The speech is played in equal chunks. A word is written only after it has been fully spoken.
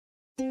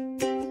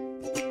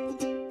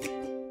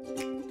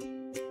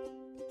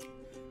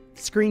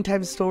Screen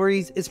Time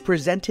Stories is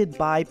presented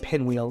by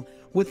Pinwheel.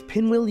 With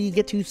Pinwheel, you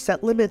get to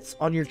set limits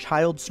on your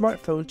child's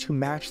smartphone to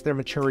match their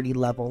maturity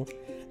level.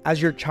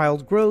 As your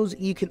child grows,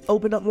 you can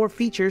open up more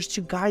features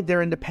to guide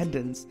their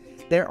independence.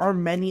 There are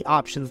many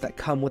options that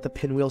come with a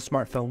Pinwheel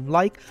smartphone,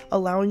 like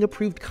allowing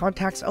approved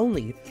contacts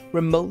only,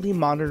 remotely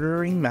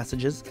monitoring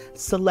messages,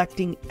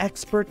 selecting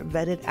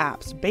expert-vetted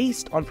apps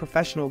based on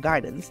professional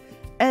guidance,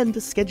 and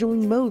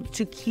scheduling modes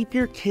to keep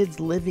your kids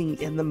living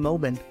in the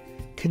moment.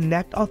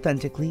 Connect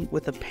authentically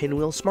with a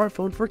Pinwheel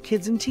smartphone for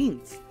kids and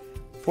teens.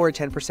 For a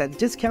 10%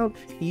 discount,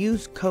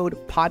 use code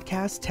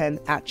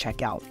PODCAST10 at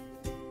checkout.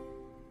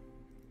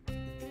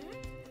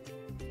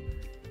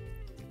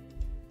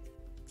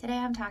 Today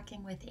I'm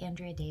talking with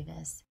Andrea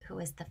Davis, who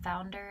is the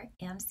founder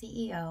and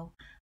CEO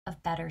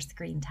of Better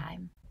Screen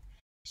Time.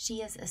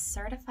 She is a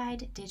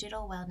certified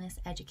digital wellness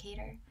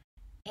educator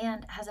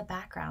and has a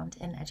background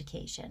in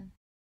education.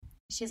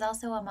 She's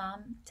also a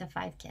mom to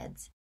 5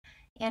 kids.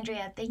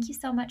 Andrea, thank you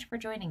so much for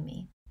joining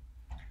me.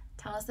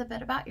 Tell us a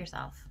bit about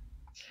yourself.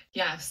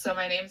 Yeah, so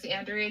my name's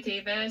Andrea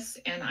Davis,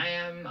 and I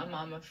am a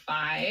mom of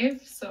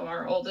 5. So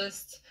our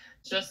oldest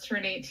just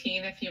turned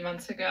 18 a few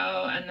months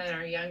ago, and then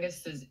our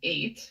youngest is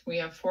 8. We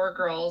have 4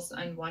 girls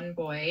and 1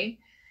 boy.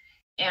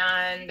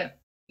 And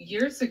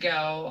years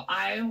ago,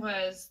 I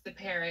was the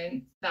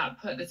parent that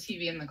put the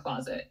TV in the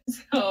closet.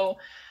 So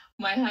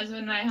my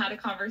husband and I had a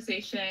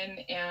conversation,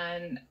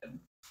 and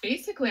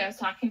basically I was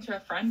talking to a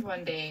friend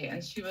one day,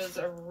 and she was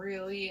a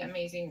really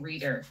amazing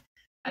reader.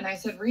 And I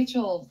said,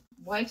 Rachel,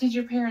 what did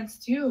your parents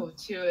do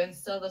to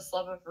instill this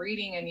love of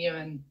reading in you?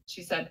 And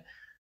she said,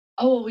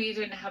 oh, well, we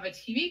didn't have a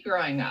TV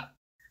growing up.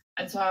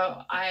 And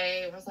so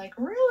I was like,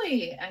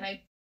 really? And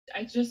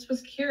I just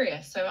was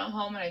curious. So I went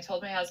home and I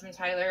told my husband,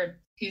 Tyler,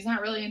 he's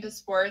not really into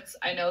sports.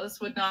 I know this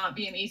would not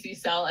be an easy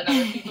sell in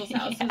other people's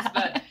houses, yeah.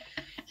 But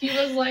he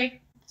was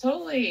like,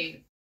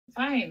 totally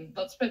fine.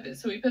 Let's put this.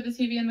 So we put the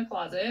TV in the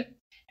closet,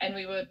 and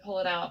we would pull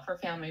it out for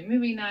family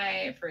movie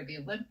night, for the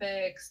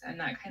Olympics and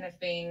that kind of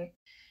thing.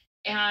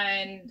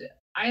 And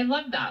I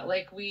love that.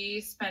 Like, we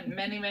spent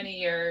many, many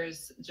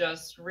years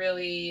just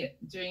really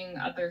doing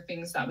other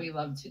things that we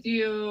love to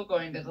do,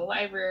 going to the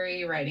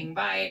library, riding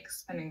bikes,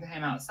 spending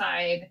time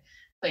outside,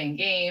 playing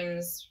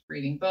games,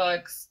 reading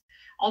books,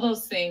 all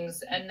those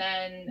things. And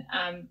then,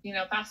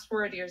 fast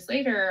forward years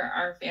later,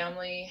 our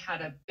family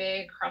had a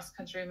big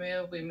cross-country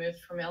move. We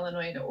moved from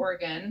Illinois to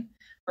Oregon,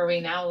 where we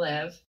now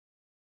live.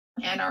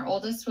 And our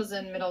oldest was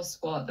in middle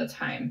school at the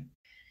time.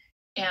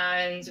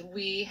 And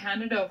we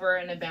handed over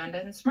an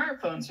abandoned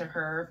smartphone to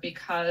her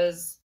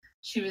because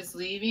she was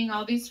leaving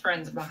all these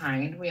friends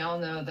behind. We all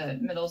know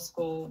that middle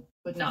school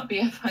would not be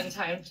a fun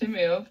time to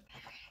move.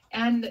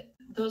 And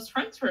those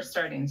friends were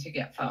starting to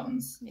get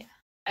phones. Yeah.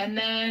 And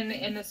then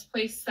in this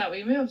place that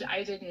we moved,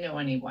 I didn't know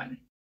anyone.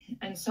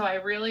 And so I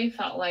really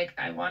felt like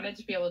I wanted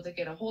to be able to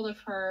get a hold of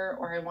her,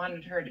 or I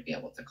wanted her to be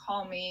able to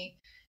call me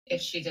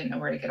if she didn't know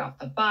where to get off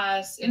the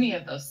bus, any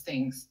of those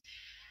things.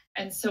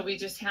 And so we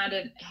just had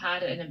an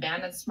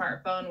abandoned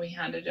smartphone. We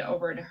handed it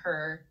over to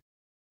her.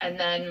 And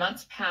then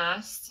months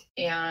passed,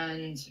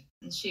 and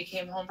she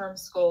came home from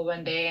school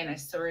one day, and I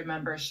still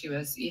remember she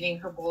was eating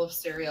her bowl of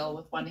cereal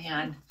with one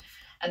hand,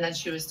 and then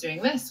she was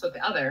doing this with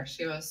the other.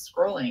 She was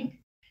scrolling.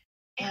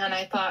 And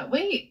I thought,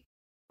 wait,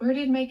 where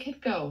did my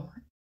kid go?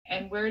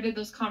 And where did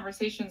those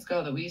conversations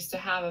go that we used to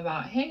have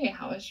about, hey,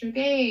 how was your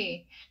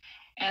day?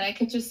 And I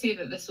could just see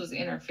that this was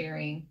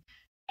interfering.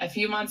 A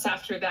few months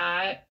after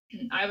that,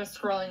 I was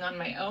scrolling on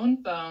my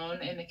own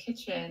phone in the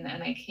kitchen,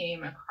 and I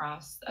came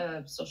across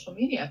a social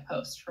media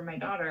post from my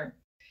daughter,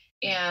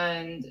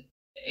 and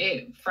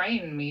it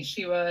frightened me.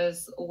 She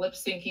was lip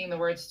syncing the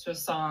words to a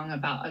song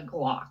about a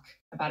Glock,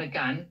 about a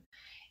gun,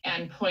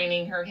 and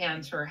pointing her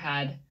hand to her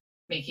head,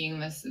 making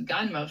this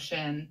gun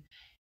motion.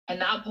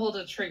 And that pulled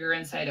a trigger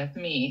inside of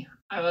me.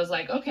 I was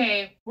like,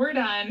 okay, we're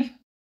done.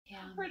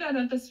 Yeah. We're done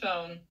with this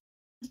phone.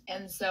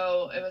 And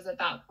so it was at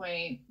that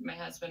point, my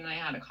husband and I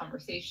had a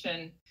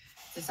conversation,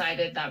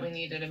 decided that we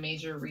needed a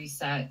major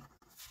reset,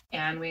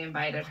 and we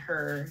invited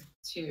her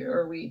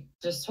we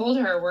just told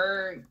her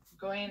we're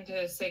going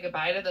to say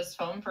goodbye to this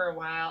phone for a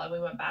while, and we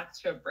went back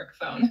to a brick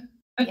phone.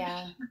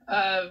 Yeah.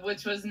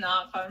 Which was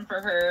not fun for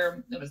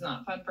her. It was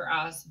not fun for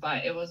us,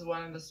 but it was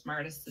one of the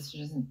smartest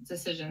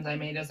decisions I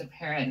made as a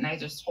parent. And I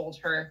just told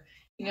her,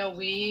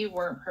 we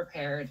weren't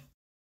prepared.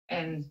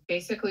 And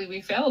basically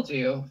we failed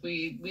you.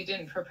 We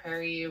didn't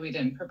prepare you. We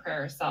didn't prepare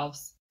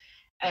ourselves.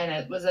 And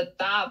it was at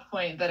that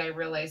point that I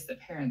realized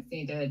that parents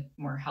needed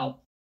more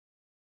help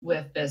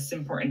with this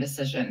important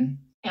decision.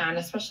 And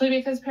especially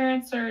because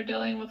parents are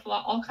dealing with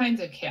all kinds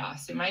of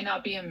chaos. It might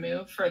not be a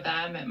move for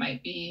them. It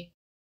might be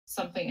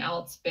something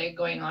else big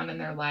going on in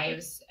their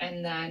lives.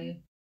 And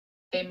then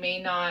they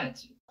may not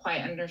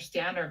quite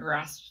understand or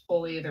grasp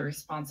fully the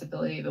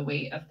responsibility, the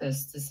weight of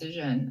this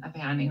decision of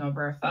handing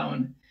over a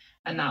phone.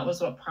 And that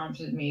was what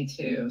prompted me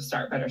to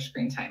start Better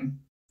Screen Time.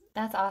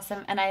 That's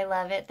awesome. And I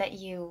love it that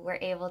you were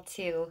able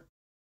to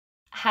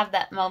have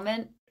that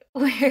moment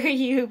where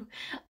you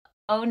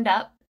owned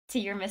up to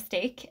your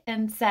mistake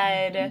and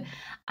said,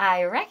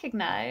 I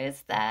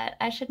recognize that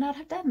I should not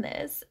have done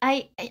this.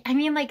 I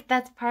mean, like,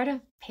 that's part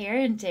of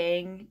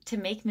parenting, to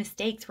make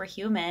mistakes. We're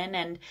human.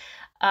 And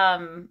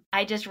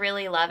I just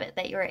really love it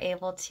that you were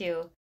able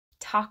to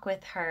talk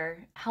with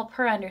her, help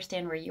her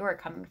understand where you were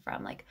coming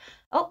from. Like,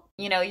 oh,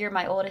 you're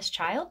my oldest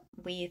child.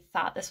 We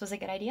thought this was a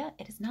good idea.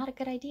 It is not a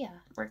good idea.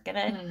 We're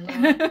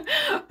gonna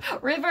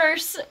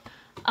reverse.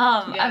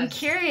 I'm Yes.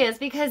 curious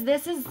because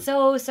this is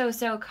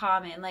so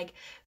common. Like,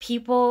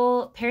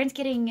 parents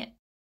giving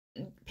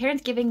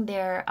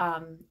their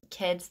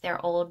kids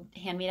their old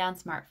hand-me-down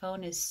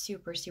smartphone is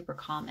super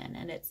common,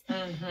 and it's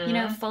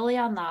fully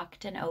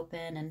unlocked and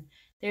open, and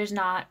there's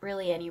not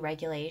really any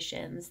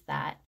regulations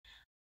that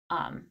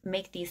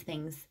make these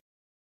things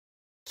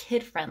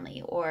kid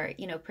friendly or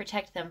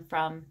protect them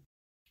from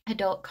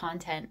adult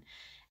content.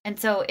 And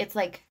so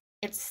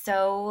I'm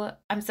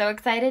so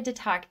excited to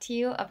talk to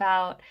you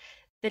about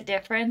the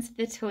difference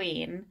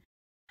between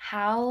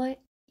how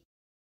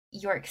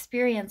your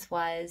experience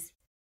was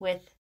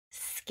with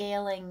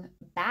scaling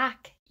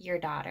back your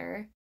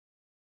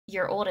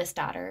oldest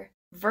daughter,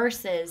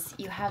 versus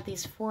you have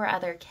these 4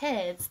 other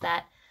kids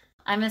that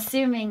I'm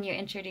assuming you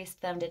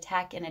introduced them to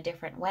tech in a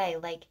different way.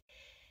 Like,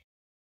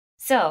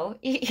 so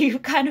you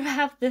kind of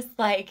have this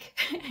like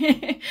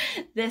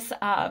this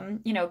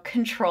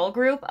control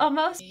group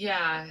almost.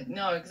 Yeah,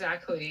 no,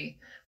 exactly.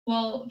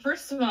 Well,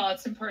 first of all,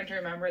 it's important to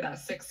remember that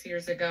 6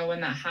 years ago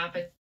when that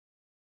happened,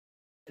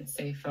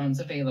 safe phones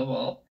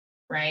available,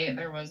 right?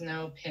 There was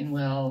no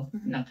pinwheel,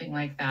 nothing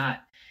like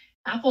that.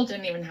 Apple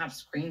didn't even have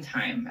screen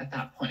time at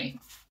that point.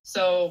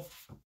 So,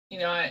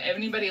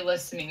 anybody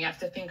listening, you have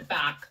to think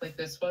back. Like,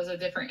 this was a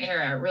different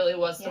era. It really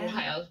was the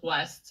Wild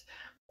West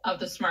of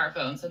the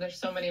smartphones. And there's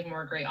so many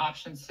more great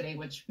options today,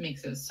 which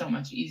makes it so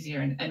much easier,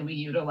 and we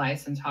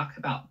utilize and talk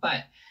about.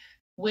 But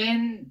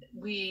when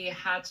we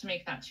had to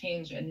make that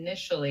change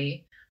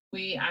initially,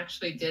 we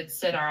actually did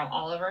sit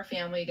all of our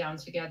family down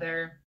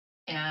together,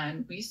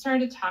 and we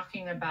started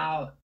talking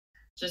about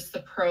just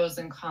the pros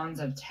and cons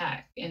of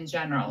tech in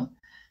general.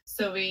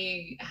 So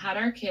we had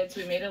our kids,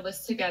 we made a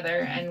list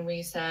together, and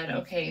we said,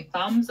 okay,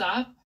 thumbs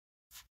up,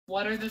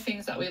 what are the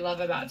things that we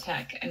love about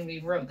tech? And we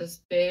wrote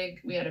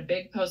we had a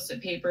big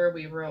Post-it paper.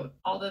 We wrote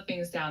all the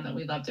things down that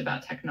we loved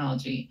about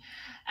technology.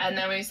 And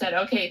then we said,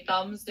 okay,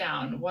 thumbs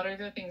down, what are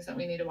the things that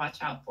we need to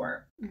watch out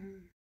for?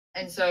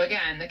 And so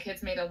again, the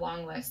kids made a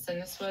long list,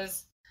 and this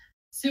was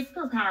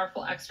super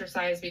powerful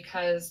exercise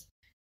because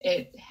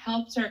it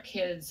helped our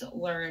kids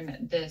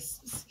learn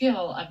this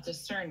skill of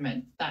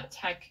discernment, that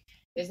tech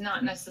is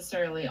not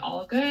necessarily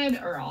all good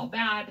or all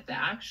bad, that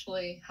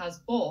actually has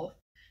both,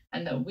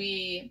 and that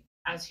we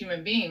as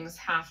human beings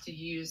have to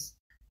use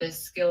this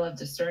skill of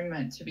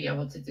discernment to be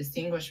able to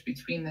distinguish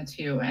between the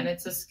two. And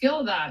it's a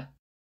skill that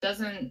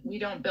we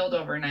don't build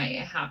overnight.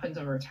 It happens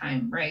over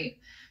time, right?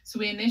 So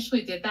we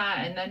initially did that,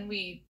 and then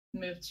we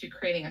moved to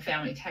creating a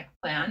family tech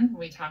plan.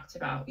 We talked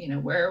about,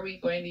 where are we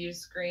going to use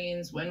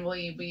screens? When will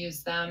we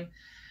use them?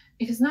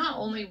 Because not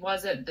only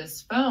was it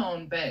this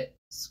phone, but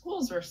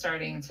schools were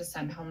starting to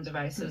send home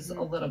devices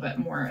a little bit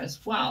more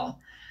as well.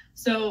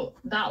 So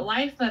that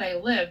life that I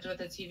lived with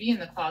the TV in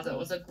the closet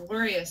was a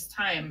glorious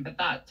time,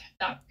 but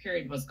that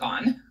period was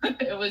gone.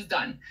 It was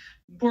done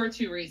for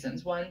 2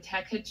 reasons. One,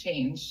 tech had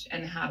changed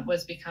and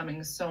was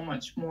becoming so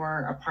much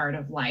more a part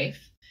of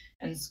life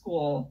and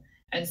school.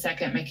 And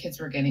second, my kids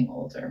were getting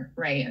older,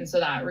 right? And so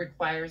that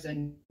requires a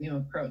new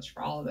approach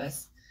for all of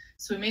us.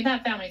 So we made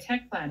that family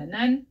tech plan, and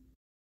then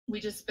we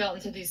just built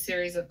into these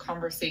series of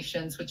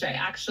conversations, which I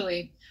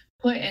actually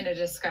put in a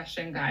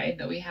discussion guide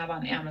that we have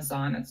on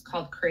Amazon. It's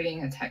called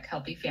Creating a Tech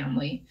Healthy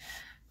Family.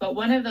 But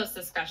one of those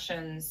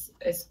discussions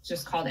is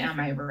just called, Am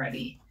I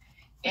Ready?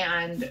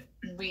 And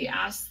we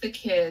asked the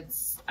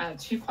kids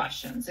 2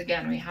 questions.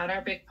 Again, we had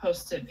our big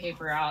Post-it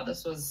paper out.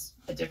 This was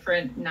a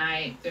different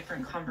night,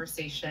 different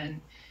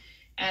conversation.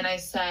 And I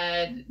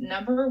said,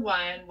 number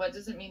 1, what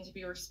does it mean to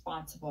be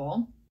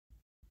responsible?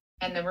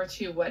 And number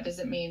 2, what does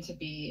it mean to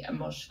be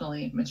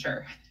emotionally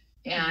mature?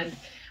 And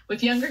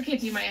with younger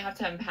kids, you might have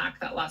to unpack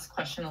that last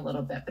question a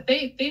little bit, but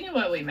they knew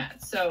what we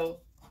meant.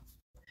 So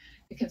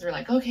the kids were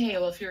like, okay,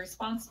 well, if you're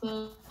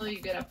responsible, you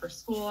get up for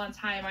school on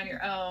time on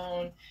your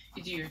own,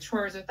 you do your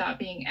chores without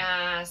being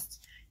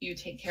asked, you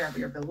take care of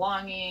your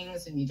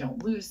belongings and you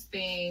don't lose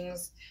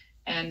things.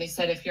 And they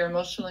said, if you're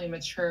emotionally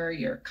mature,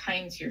 you're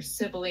kind to your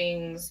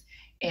siblings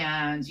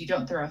and you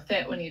don't throw a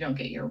fit when you don't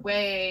get your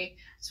way.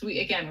 So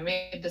we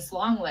made this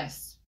long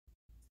list.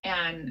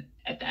 And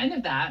at the end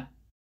of that,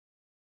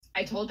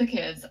 I told the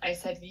kids, I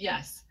said,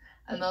 yes.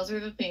 And those are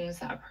the things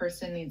that a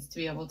person needs to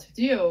be able to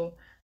do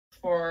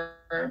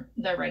for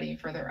they're ready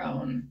for their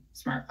own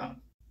smartphone.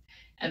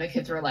 And the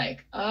kids were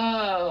like,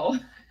 oh.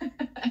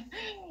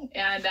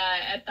 And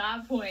at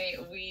that point,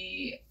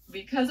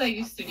 because I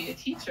used to be a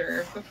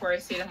teacher before I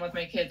stayed home with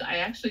my kids, I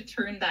actually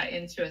turned that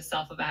into a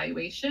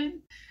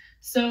self-evaluation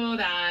so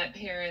that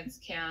parents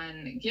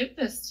can give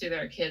this to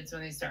their kids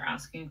when they start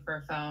asking for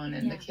a phone,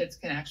 and the kids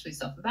can actually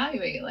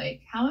self-evaluate,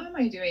 like, how am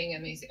I doing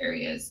in these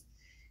areas?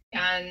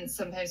 And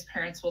sometimes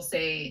parents will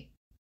say,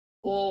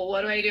 well,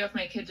 what do I do if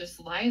my kid just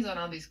lies on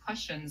all these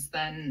questions?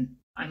 Then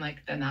I'm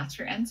like, then that's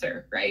your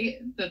answer, right?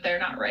 That they're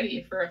not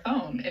ready for a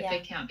phone if they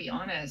can't be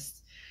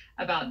honest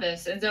about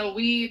this. And so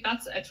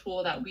that's a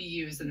tool that we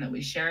use and that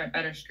we share at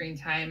Better Screen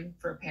Time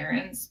for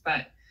parents.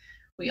 But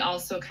we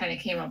also kind of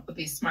came up with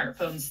these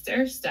smartphone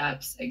stair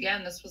steps.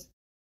 Again, this was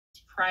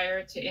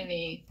prior to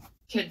any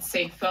kid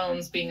safe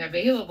phones being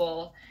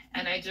available.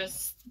 And I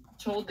just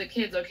told the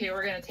kids, okay,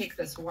 we're going to take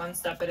this one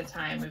step at a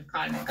time. We've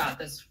kind of got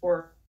this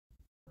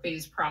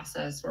 4-phase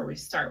process where we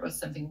start with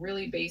something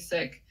really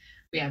basic.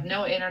 We have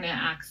no internet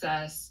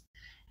access.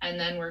 And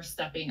then we're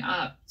stepping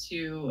up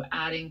to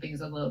adding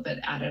things a little bit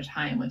at a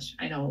time, which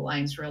I know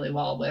aligns really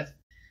well with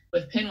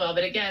Pinwheel.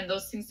 But again,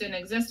 those things didn't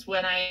exist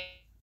when I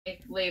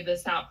laid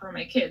this out for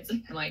my kids.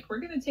 I'm like, we're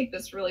going to take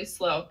this really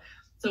slow.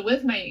 So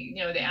with my,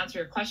 to answer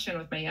your question,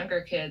 with my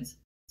younger kids,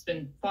 it's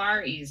been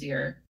far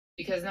easier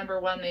because number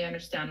one, they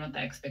understand what the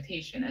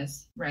expectation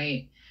is,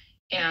 right?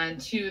 And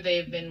two,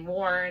 they've been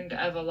warned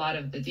of a lot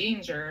of the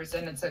dangers,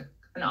 and it's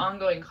an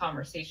ongoing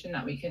conversation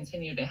that we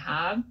continue to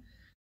have.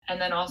 And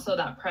then also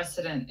that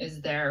precedent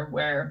is there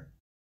where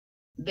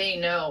they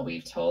know,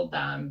 we've told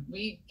them,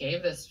 we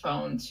gave this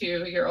phone to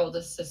your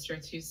oldest sister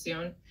too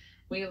soon.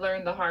 We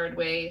learned the hard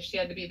way. She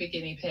had to be the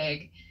guinea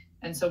pig.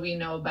 And so we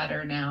know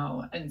better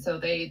now. And so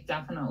they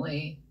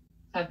definitely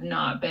have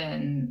not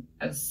been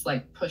as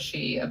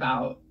pushy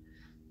about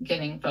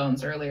getting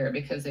phones earlier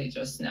because they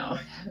just know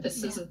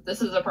this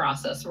is a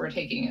process. We're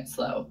taking it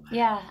slow.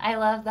 Yeah, I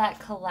love that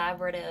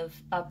collaborative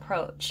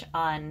approach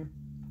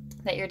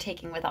that you're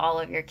taking with all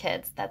of your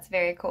kids. That's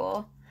very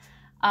cool.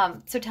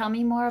 So tell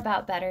me more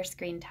about Better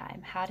Screen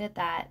Time. How did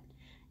that?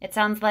 It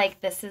sounds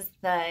like this is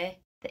the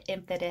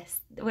impetus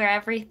where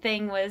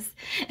everything was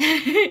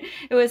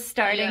it was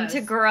starting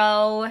to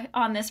grow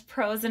on this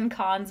pros and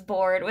cons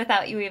board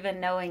without you even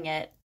knowing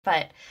it.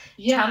 But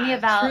tell me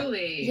about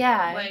truly.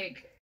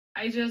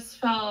 I just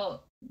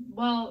felt,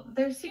 well,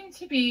 there seemed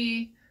to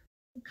be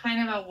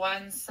kind of a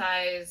one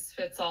size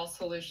fits all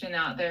solution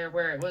out there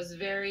where it was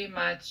very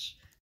much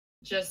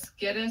just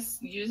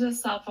use a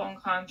cell phone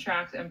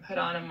contract and put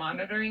on a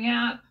monitoring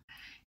app.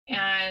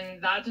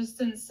 And that just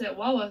didn't sit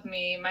well with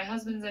me. My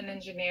husband's an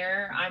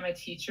engineer. I'm a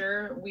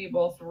teacher. We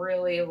both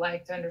really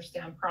like to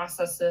understand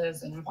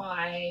processes and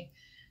why.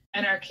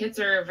 And our kids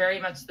are very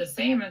much the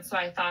same. And so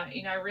I thought,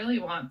 I really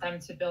want them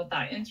to build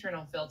that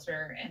internal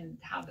filter and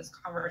have this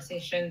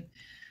conversation.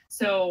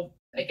 So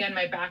again,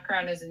 my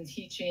background is in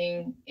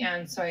teaching.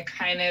 And so I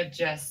kind of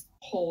just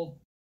pulled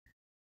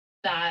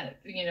that,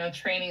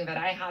 training that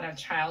I had of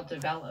child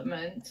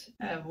development,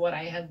 of what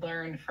I had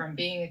learned from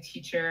being a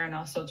teacher and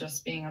also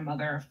just being a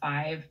mother of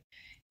 5,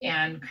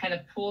 and kind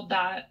of pulled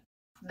that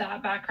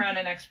background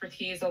and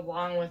expertise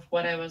along with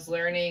what I was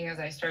learning as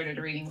I started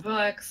reading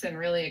books and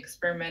really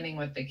experimenting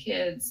with the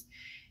kids,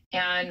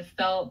 and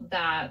felt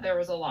that there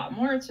was a lot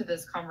more to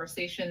this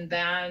conversation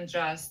than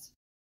just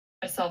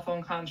a cell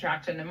phone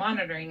contract and a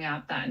monitoring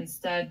app, that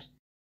instead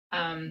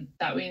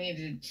that we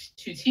needed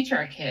to teach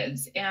our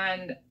kids.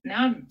 And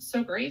now I'm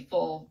so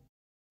grateful.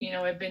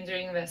 I've been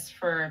doing this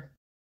for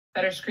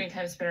Better Screen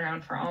Time's been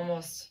around for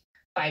almost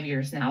 5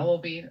 years now.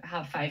 We'll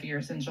have 5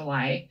 years in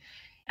July.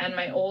 And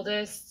my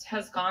oldest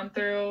has gone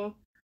through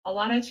a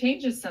lot of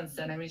changes since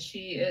then. I mean,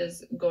 she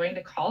is going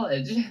to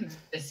college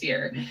this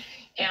year.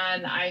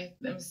 And I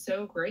am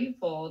so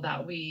grateful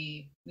that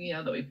we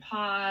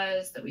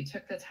paused, that we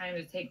took the time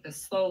to take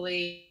this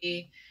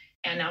slowly.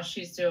 And now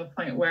she's to a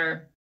point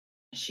where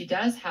she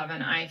does have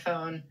an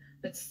iPhone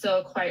that's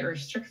still quite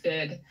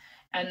restricted.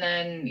 And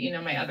then,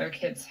 my other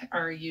kids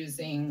are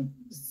using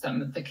some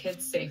of the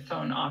kids' safe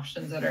phone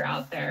options that are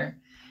out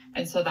there.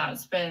 And so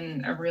that's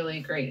been a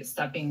really great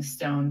stepping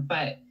stone.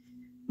 But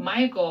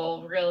my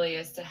goal really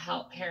is to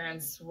help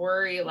parents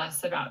worry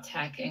less about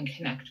tech and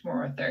connect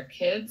more with their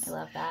kids. I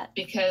love that.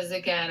 Because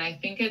again, I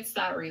think it's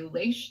that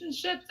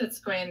relationship that's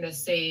going to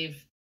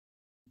save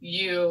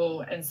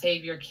you and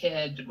save your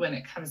kid when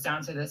it comes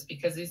down to this,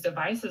 because these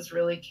devices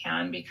really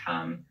can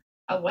become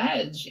a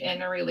wedge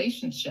in a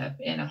relationship,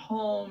 in a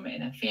home,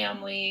 in a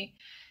family.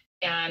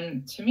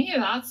 And to me,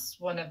 that's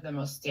one of the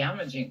most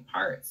damaging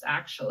parts,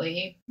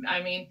 actually.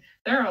 I mean,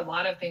 there are a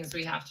lot of things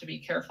we have to be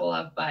careful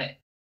of, but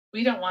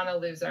we don't want to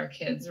lose our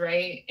kids,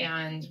 right?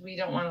 And we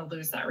don't want to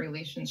lose that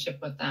relationship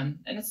with them.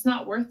 And it's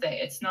not worth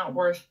it. It's not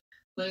worth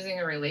losing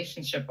a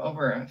relationship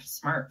over a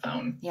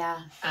smartphone.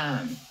 Yeah.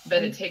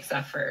 But it takes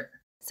effort.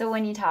 So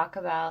when you talk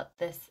about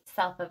this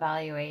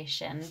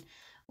self-evaluation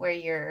where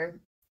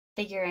you're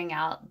figuring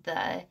out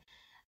the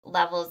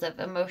levels of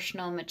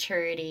emotional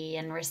maturity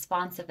and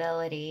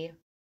responsibility,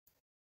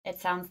 it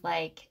sounds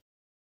like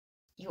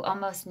you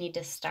almost need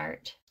to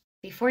start,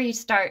 before you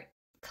start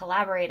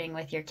collaborating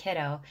with your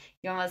kiddo,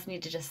 you almost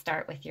need to just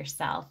start with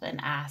yourself and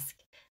ask,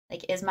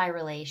 is my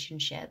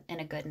relationship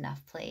in a good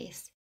enough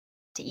place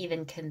to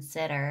even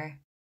consider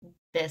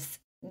this,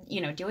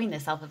 doing the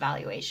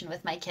self-evaluation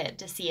with my kid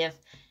to see if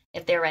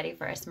they're ready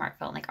for a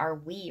smartphone. Are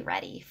we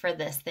ready for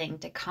this thing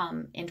to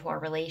come into our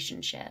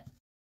relationship?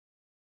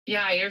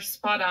 Yeah, you're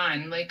spot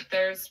on.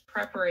 There's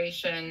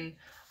preparation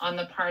on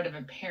the part of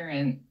a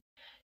parent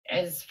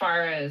as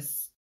far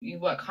as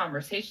what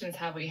conversations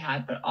have we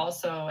had, but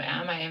also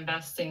am I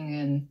investing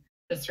in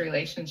this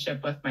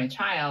relationship with my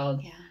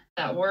child, Yeah.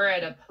 that we're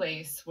at a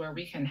place where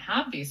we can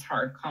have these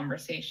hard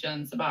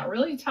conversations about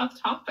really tough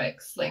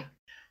topics, like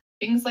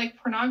things like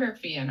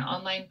pornography and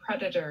online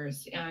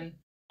predators and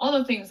all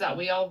the things that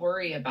we all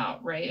worry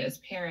about, right, as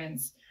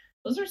parents.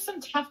 Those are some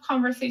tough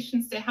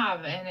conversations to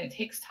have. And it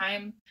takes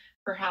time,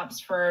 perhaps,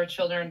 for our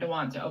children to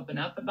want to open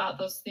up about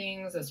those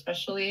things,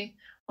 especially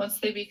once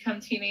they become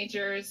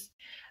teenagers.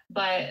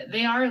 But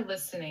they are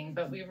listening,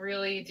 but we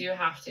really do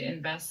have to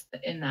invest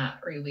in that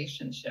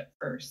relationship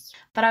first.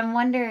 But I'm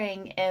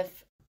wondering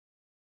if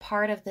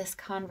part of this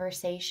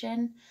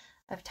conversation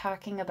of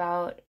talking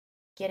about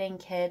getting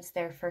kids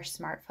their first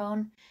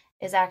smartphone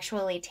is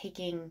actually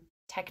taking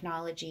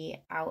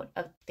technology out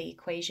of the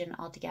equation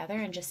altogether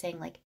and just saying,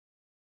 like,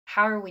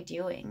 how are we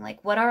doing?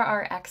 Like, what are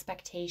our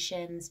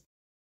expectations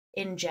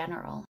in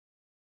general?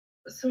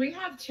 So we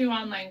have two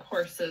online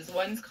courses.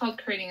 One's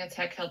called Creating a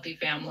Tech Healthy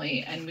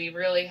Family, and we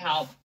really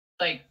help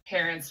like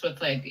parents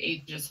with like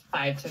ages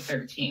 5 to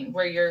 13,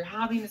 where you're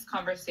having these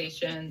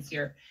conversations,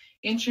 you're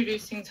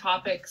introducing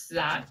topics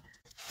that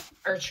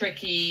are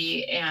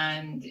tricky,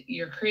 and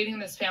you're creating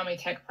this family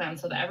tech plan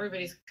so that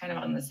everybody's kind of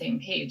on the same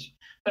page.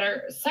 But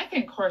our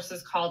second course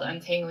is called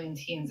Untangling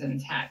Teens and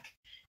Tech.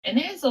 And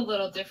it is a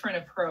little different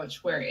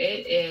approach where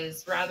it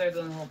is, rather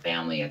than the whole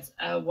family, it's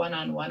a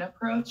one-on-one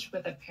approach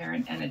with a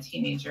parent and a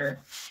teenager.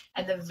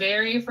 And the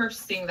very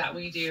first thing that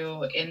we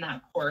do in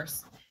that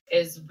course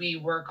is we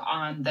work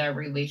on the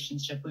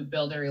relationship. We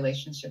build a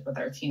relationship with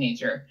our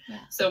teenager. Yeah.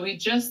 So we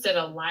just did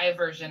a live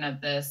version of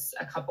this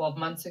a couple of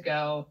months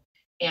ago,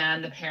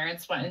 and the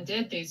parents went and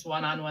did these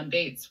one-on-one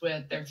dates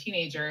with their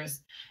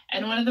teenagers.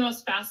 And one of the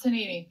most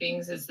fascinating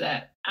things is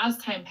that as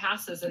time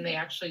passes and they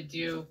actually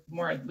do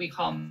more, we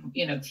call them,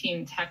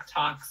 teen tech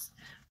talks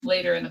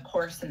later in the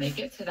course, and they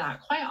get to that,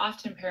 quite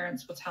often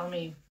parents will tell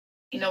me,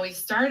 we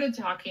started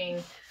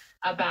talking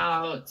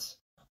about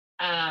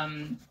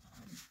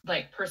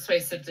like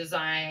persuasive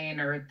design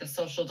or the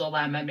social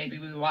dilemma. Maybe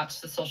we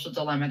watched the social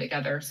dilemma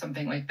together or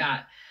something like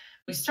that.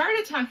 We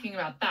started talking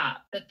about that,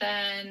 but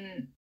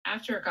then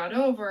after it got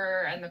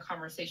over and the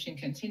conversation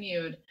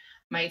continued,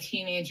 my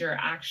teenager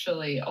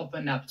actually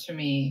opened up to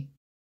me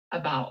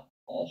about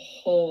a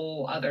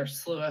whole other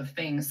slew of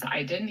things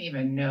I didn't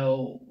even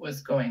know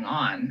was going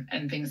on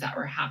and things that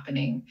were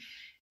happening.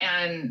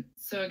 And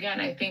so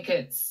again, I think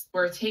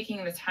we're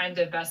taking the time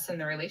to invest in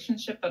the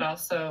relationship, but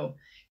also,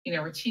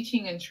 we're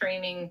teaching and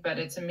training, but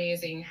it's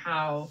amazing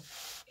how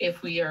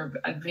if we are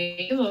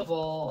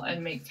available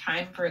and make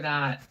time for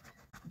that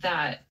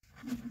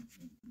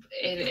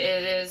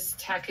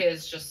tech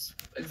is just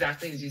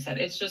exactly as you said,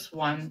 it's just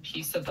one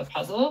piece of the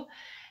puzzle.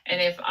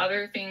 And if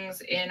other things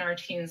in our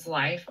teens'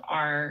 life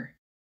are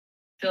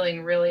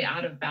feeling really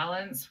out of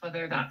balance,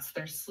 whether that's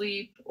their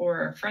sleep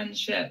or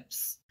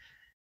friendships,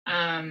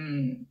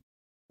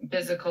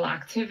 physical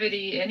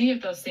activity, any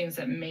of those things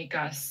that make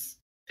us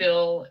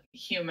feel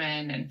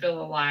human and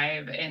feel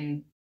alive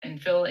and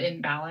feel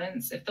in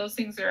balance, if those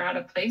things are out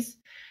of place,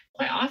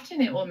 quite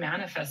often it will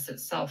manifest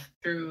itself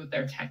through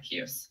their tech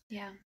use.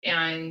 Yeah.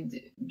 And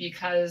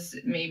because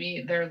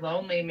maybe they're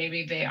lonely,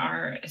 maybe they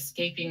are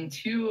escaping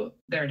to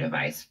their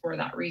device for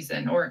that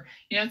reason, or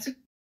there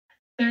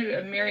are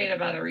a myriad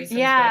of other reasons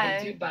why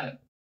they do,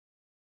 but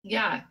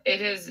yeah,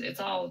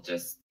 it's all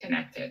just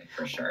connected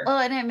for sure. Well,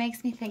 and it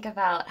makes me think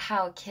about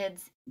how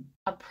kids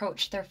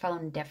approach their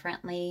phone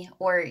differently,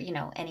 or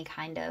any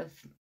kind of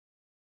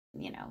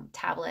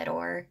tablet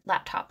or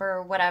laptop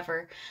or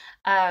whatever.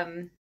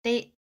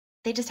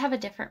 They just have a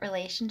different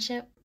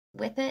relationship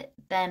with it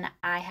than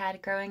I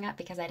had growing up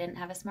because I didn't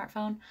have a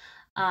smartphone.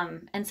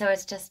 And so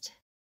it's just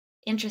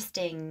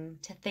interesting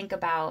to think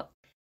about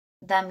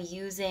them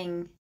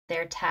using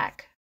their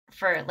tech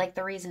for like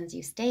the reasons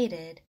you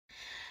stated,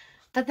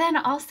 but then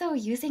also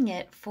using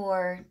it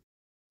for,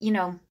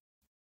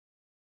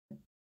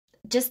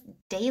 just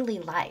daily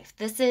life.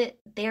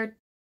 They're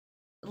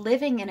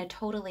living in a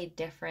totally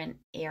different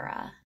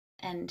era.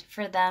 And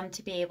for them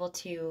to be able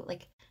to,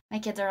 like, my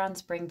kids are on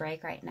spring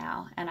break right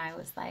now, and I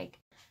was like,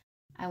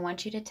 I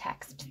want you to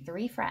text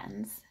 3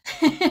 friends,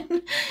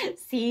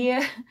 see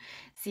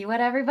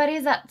what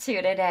everybody's up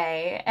to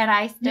today. And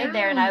I stood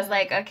there and I was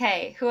like,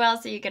 okay, who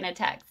else are you gonna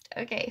text?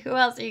 Okay, who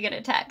else are you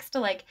gonna text?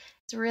 Like,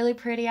 it's really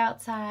pretty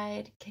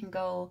outside, can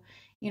go,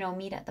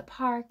 meet at the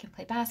park and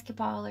play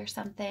basketball or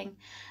something.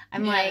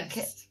 I'm like,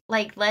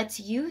 let's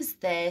use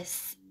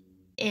this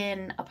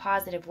in a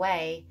positive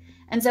way.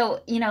 And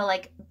so,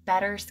 like,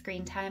 better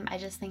screen time, I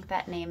just think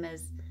that name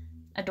is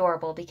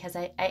adorable because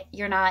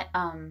you're not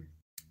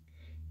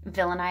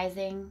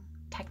villainizing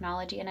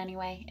technology in any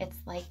way. It's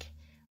like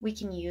we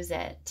can use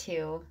it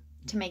to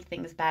make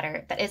things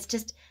better. But it's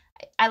just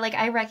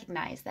I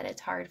recognize that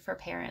it's hard for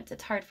parents.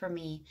 It's hard for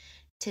me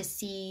to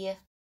see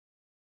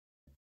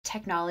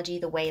technology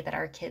the way that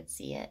our kids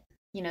see it.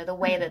 The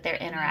way that they're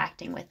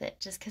interacting with it,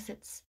 just because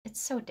it's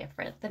so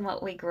different than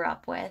what we grew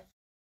up with.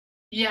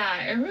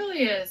 Yeah, it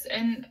really is.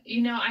 And,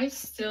 I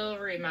still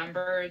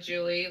remember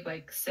Julie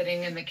like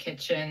sitting in the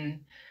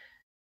kitchen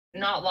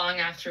not long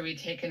after we'd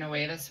taken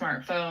away the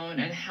smartphone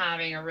and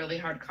having a really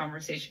hard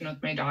conversation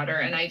with my daughter.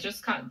 And I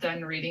just got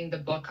done reading the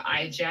book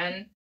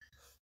iGen.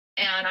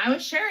 And I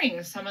was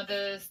sharing some of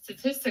the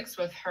statistics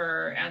with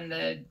her and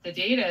the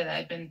data that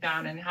had been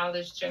found and how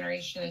this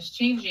generation is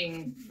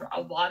changing,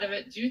 a lot of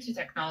it due to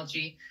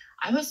technology.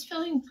 I was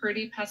feeling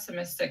pretty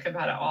pessimistic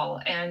about it all.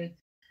 And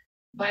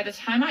by the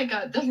time I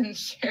got done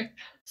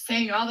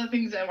saying all the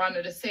things I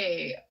wanted to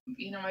say,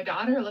 my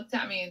daughter looked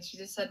at me and she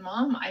just said,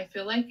 "Mom, I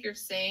feel like you're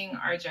saying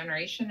our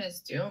generation is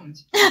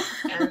doomed."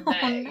 And Oh,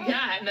 that, no.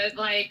 yeah, and that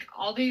like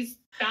all these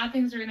bad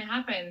things are going to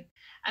happen.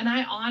 And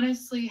I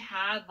honestly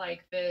had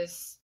like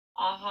this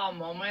aha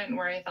moment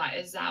where I thought,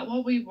 is that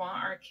what we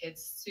want our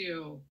kids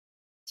to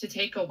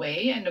take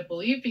away and to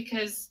believe?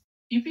 Because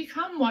you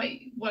become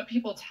what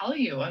people tell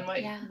you and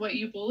Yeah. what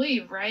you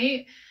believe,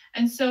 right?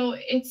 And so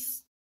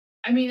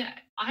I mean,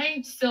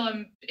 I still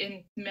am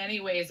in many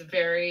ways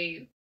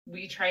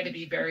we try to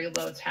be very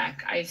low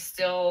tech.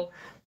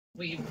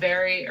 We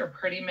very are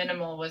pretty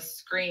minimal with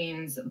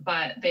screens,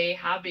 but they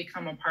have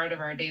become a part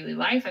of our daily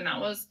life. And that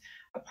was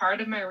a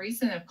part of my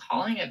reason of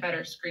calling it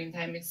better screen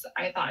time, because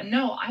I thought,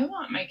 no, I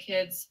want my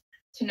kids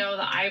to know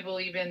that I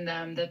believe in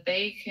them, that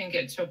they can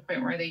get to a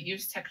point where they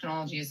use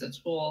technology as a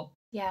tool.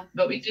 Yeah.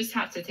 But we just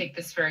have to take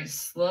this very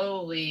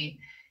slowly.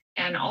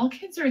 And all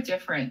kids are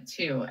different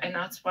too. And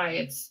that's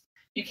why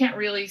you can't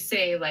really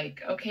say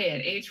like, okay,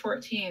 at age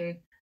 14,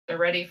 they're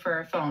ready for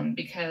a phone,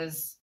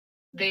 because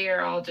they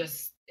are all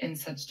just in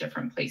such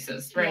different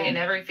places, right? Yeah. And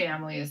every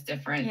family is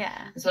different.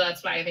 Yeah. So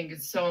that's why I think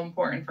it's so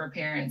important for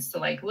parents to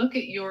like look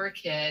at your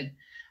kid,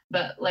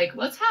 but like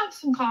let's have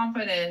some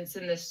confidence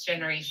in this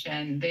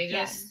generation.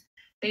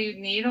 They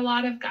need a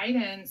lot of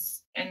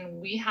guidance, and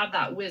we have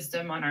that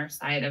wisdom on our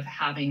side of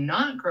having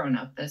not grown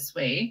up this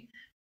way.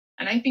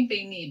 And I think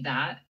they need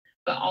that,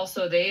 but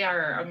also they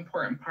are an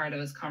important part of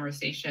this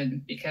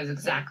conversation, because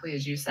exactly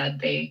as you said,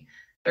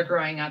 they're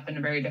growing up in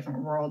a very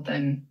different world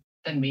than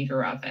we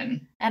grew up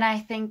in. And I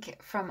think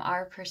from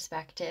our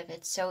perspective,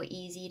 it's so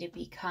easy to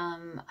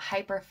become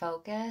hyper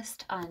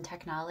focused on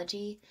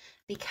technology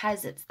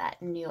because it's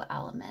that new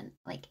element.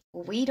 Like,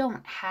 we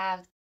don't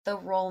have the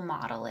role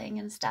modeling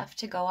and stuff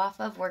to go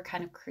off of. We're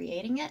kind of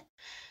creating it.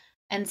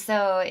 And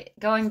so,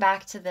 going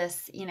back to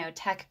this,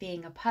 tech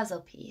being a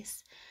puzzle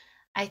piece,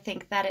 I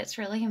think that it's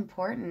really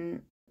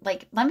important.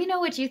 Like, let me know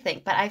what you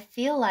think, but I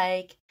feel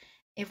like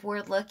if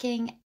we're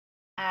looking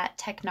at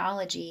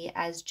technology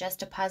as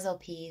just a puzzle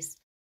piece,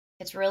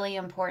 it's really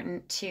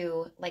important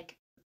to like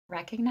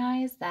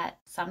recognize that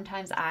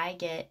sometimes I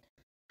get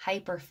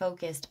hyper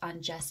focused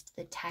on just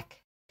the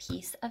tech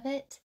piece of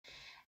it.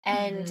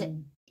 And,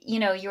 Mhm.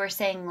 You were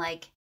saying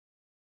like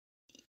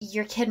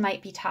your kid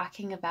might be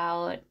talking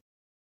about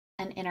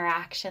an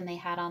interaction they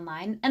had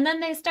online, and then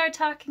they start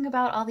talking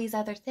about all these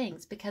other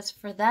things because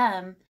for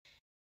them,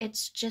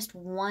 it's just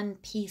one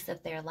piece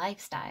of their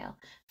lifestyle.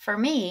 For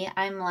me,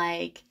 I'm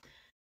like,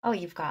 oh,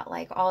 you've got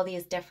like all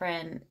these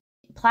different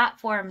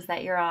platforms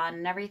that you're on,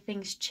 and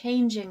everything's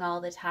changing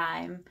all the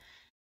time.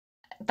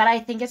 But I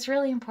think it's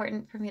really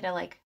important for me to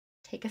like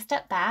take a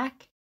step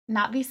back,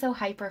 not be so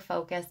hyper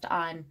focused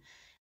on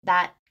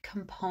that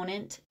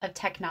component of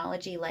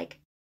technology, like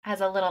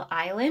as a little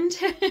island.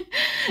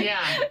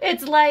 Yeah.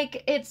 It's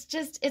like,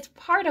 it's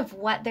part of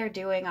what they're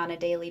doing on a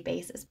daily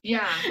basis.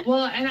 Yeah.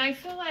 Well, and I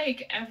feel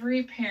like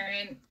every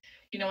parent,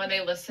 when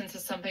they listen to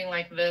something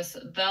like this,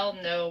 they'll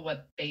know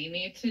what they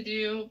need to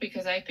do,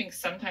 because I think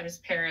sometimes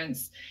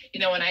parents,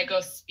 when I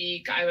go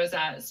speak, I was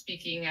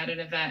speaking at an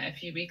event a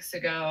few weeks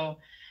ago,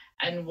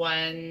 and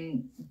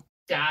when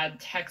dad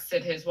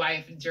texted his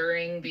wife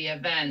during the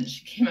event,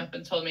 she came up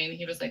and told me, and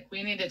he was like,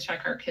 "We need to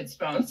check our kids'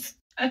 phones."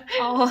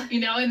 Oh,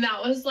 And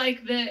that was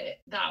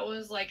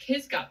like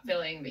his gut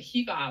feeling that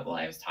he got while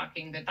I was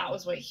talking, that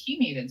was what he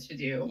needed to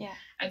do. yeah.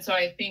 And so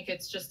I think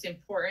it's just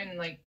important,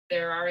 like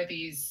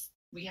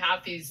we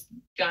have these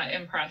gut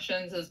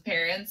impressions as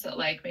parents that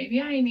like,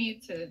 maybe I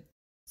need to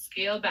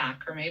scale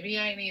back, or maybe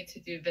I need to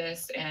do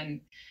this.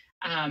 And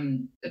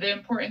the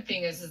important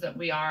thing is that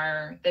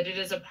that it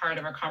is a part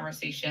of our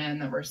conversation,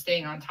 that we're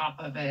staying on top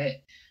of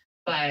it,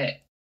 but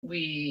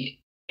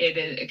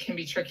it can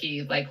be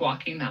tricky, like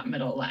walking that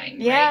middle line.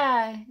 Right?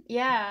 Yeah,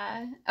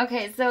 yeah.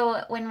 Okay,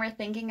 so when we're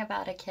thinking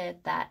about a kid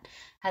that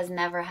has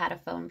never had a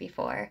phone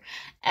before,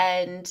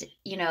 and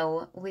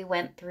we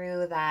went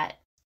through that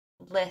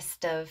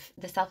list of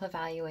the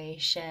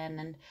self-evaluation,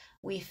 and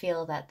we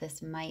feel that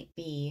this might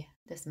be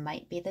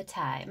the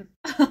time.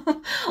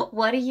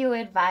 What do you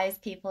advise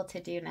people to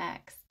do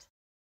next?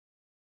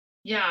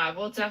 Yeah,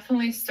 well,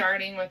 definitely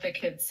starting with a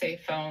kid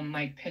safe phone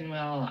like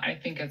Pinwheel, I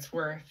think it's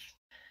worth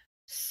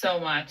so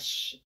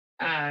much.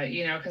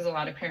 Because a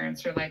lot of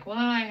parents are like, well,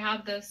 I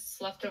have this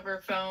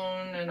leftover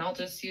phone and I'll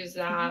just use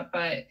that.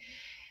 But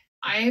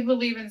I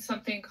believe in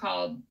something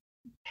called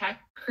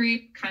tech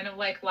creep, kind of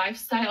like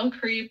lifestyle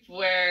creep,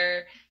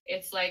 where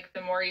it's like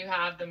the more you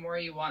have, the more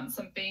you want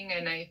something.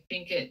 And I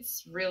think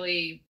it's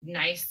really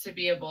nice to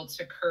be able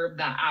to curb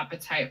that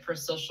appetite for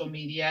social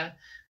media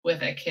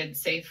with a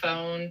kid's safe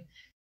phone.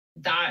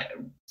 That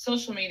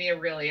social media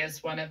really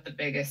is one of the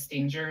biggest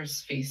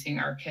dangers facing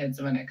our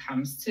kids when it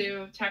comes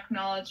to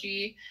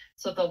technology.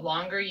 So the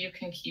longer you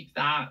can keep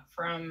that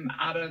from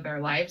out of their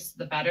lives,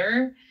 the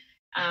better.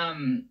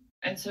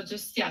 And so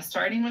just, yeah,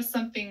 starting with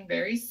something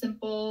very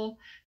simple,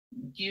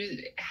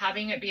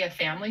 having it be a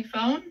family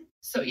phone.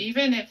 So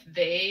even if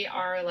they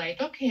are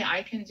like, okay,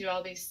 I can do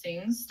all these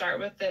things, start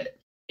with it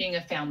being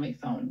a family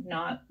phone,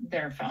 not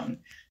their phone.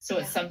 So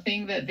it's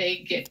something that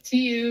they get to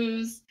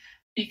use,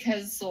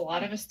 because a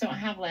lot of us don't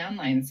have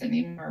landlines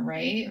anymore,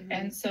 right? Mm-hmm.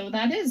 And so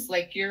that is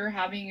like, you're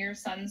having your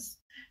son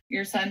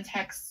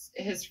texts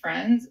his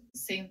friends,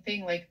 same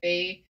thing, like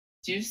they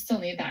do still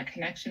need that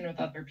connection with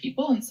other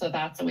people. And so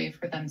that's a way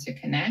for them to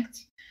connect.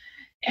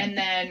 And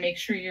then make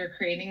sure you're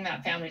creating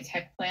that family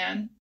tech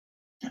plan.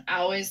 I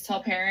always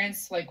tell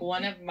parents, like,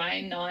 one of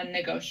my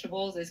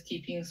non-negotiables is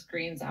keeping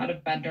screens out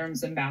of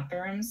bedrooms and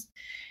bathrooms.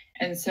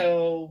 And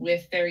so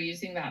if they're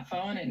using that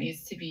phone, it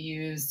needs to be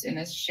used in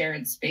a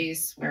shared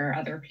space where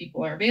other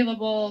people are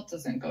available. It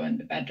doesn't go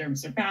into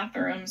bedrooms or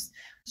bathrooms.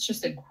 It's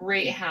just a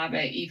great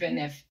habit, even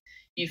if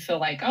you feel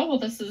like, oh, well,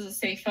 this is a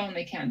safe phone,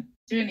 they can't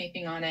do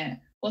anything on it.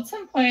 Well, at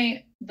some point,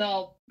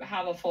 they'll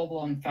have a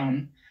full-blown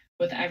phone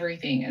with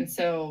everything. And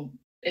so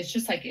it's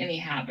just like any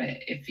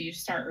habit. If you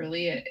start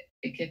early,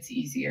 it gets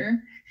easier.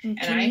 And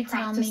I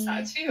practice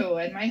that too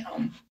in my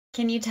home.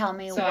 Can you tell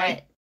me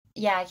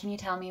can you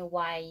tell me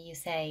why you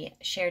say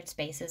shared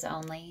spaces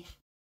only?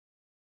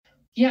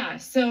 Yeah,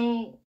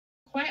 so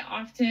quite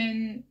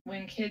often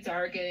when kids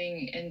are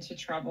getting into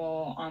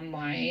trouble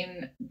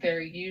online,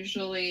 they're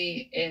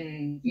usually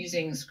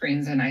using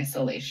screens in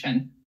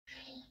isolation.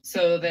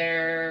 So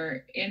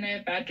they're in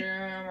a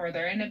bedroom or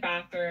they're in a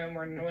bathroom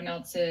where no one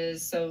else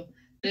is. So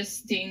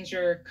this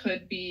danger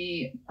could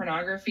be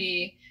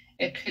pornography.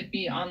 It could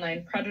be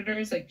online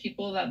predators, like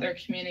people that they're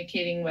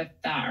communicating with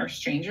that are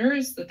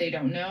strangers that they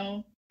don't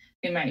know.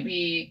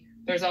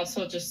 There's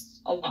also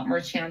just a lot more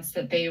chance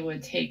that they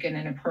would take an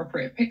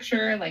inappropriate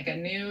picture, like a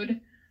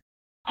nude.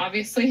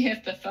 Obviously,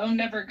 if the phone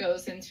never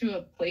goes into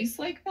a place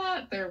like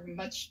that, they're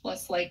much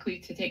less likely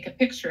to take a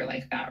picture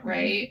like that,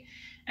 right? Mm-hmm.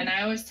 And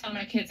I always tell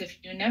my kids, if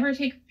you never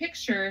take a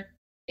picture,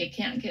 it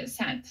can't get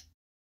sent.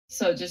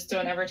 So just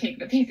don't ever take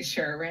the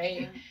picture,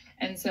 right? Yeah.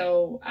 And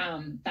so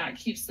that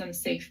keeps them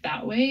safe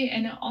that way.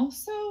 And it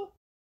also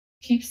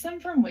keeps them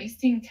from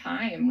wasting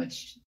time,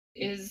 which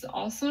is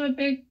also a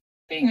big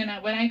thing.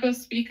 And when I go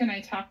speak and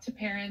I talk to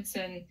parents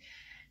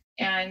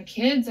and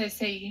kids, I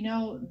say,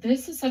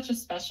 this is such a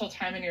special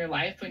time in your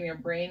life when your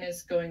brain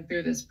is going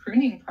through this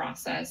pruning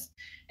process.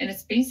 And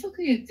it's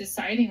basically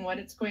deciding what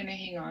it's going to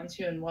hang on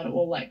to and what it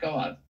will let go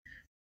of.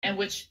 And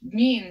which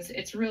means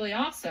it's really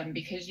awesome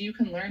because you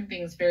can learn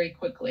things very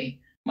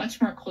quickly,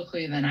 much more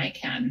quickly than I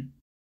can.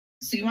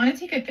 So you want to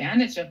take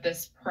advantage of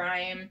this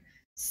prime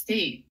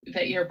state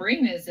that your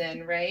brain is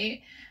in,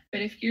 right?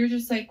 But if you're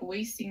just like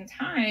wasting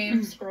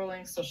time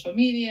scrolling social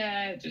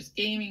media, just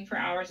gaming for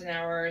hours and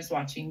hours,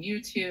 watching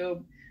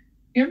YouTube,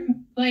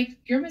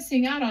 you're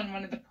missing out on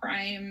one of the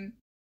prime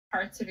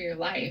parts of your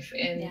life.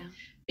 And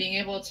being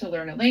able to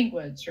learn a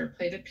language or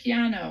play the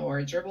piano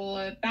or dribble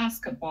a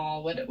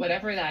basketball,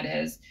 whatever that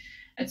is.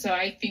 And so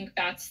I think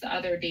that's the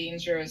other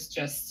danger, is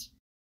just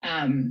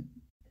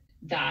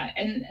that.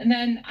 And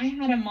then I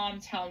had a mom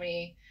tell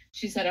me,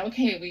 she said,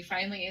 okay, we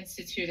finally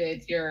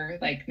instituted your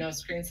no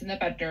screens in the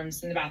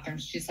bedrooms and the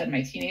bathrooms. She said,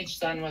 my teenage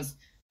son was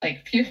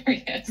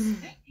furious.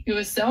 He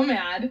was so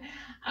mad.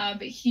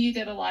 But he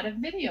did a lot of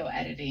video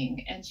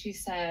editing. And she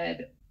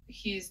said,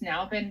 he's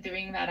now been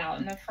doing that out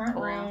in the front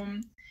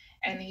room.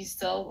 And he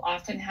still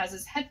often has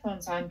his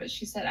headphones on. But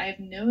she said, I've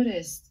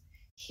noticed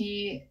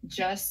he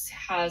just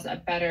has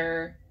a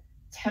better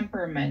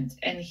temperament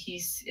and he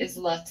is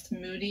less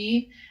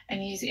moody and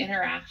he's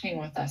interacting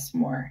with us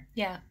more.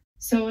 Yeah.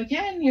 So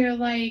again, you're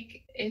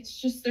like,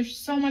 it's just, there's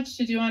so much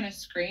to do on a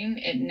screen.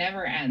 It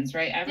never ends,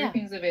 right?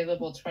 Everything's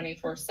available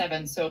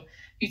 24/7. So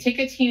you take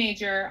a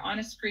teenager on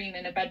a screen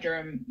in a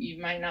bedroom,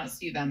 you might not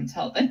see them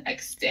till the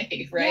next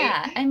day, right?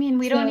 Yeah. I mean,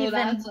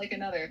 that's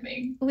another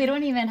thing. We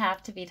don't even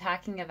have to be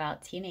talking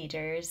about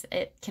teenagers.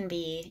 It can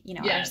be,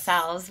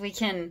 ourselves. We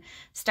can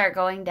start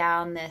going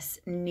down this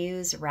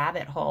news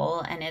rabbit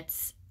hole and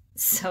it's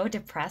so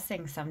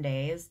depressing some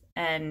days.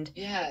 And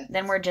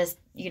then we're just,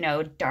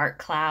 dark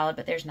cloud,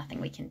 but there's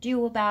nothing we can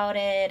do about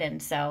it.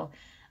 And so,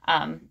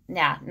 I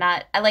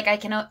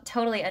can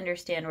totally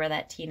understand where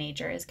that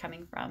teenager is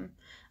coming from.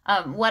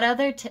 What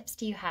other tips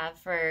do you have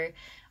for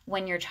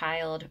when you're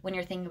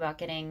thinking about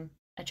getting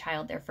a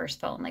child their first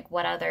phone?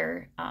 What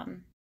other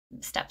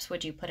steps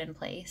would you put in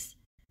place?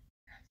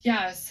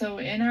 Yeah, so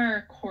in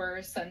our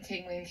course,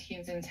 Untangling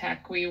Teens and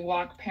Tech, we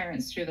walk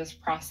parents through this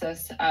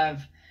process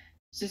of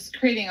just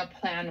creating a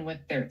plan with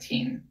their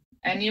teen.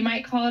 And you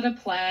might call it a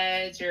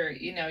pledge or,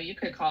 you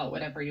could call it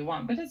whatever you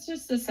want, but it's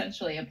just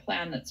essentially a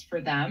plan that's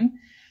for them.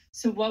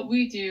 So what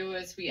we do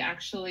is we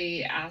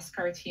actually ask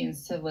our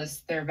teens to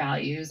list their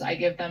values. I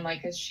give them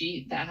like a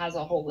sheet that has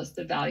a whole list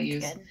of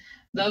values. Good.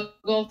 They'll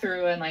go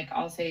through and like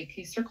I'll say,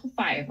 okay, circle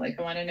 5. Like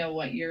I want to know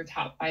what your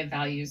top 5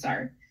 values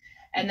are.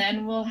 And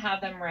then we'll have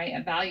them write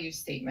a value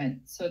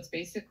statement. So it's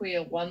basically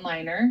a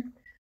one-liner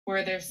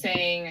where they're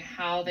saying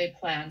how they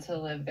plan to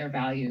live their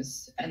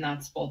values. And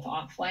that's both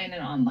offline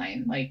and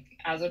online, like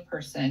as a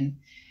person.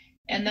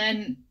 And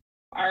then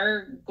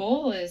our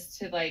goal is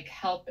to like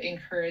help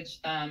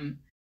encourage them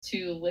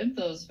to live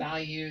those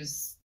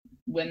values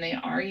when they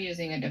are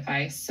using a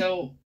device.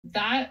 So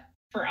that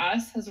for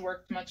us has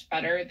worked much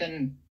better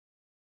than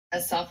a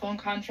cell phone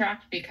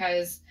contract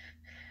because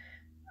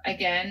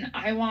again,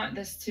 I want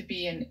this to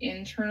be an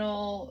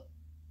internal,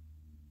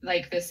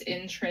 like this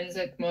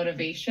intrinsic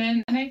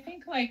motivation. And I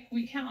think like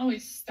we can't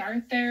always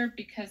start there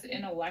because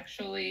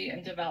intellectually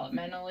and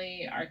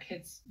developmentally, our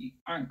kids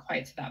aren't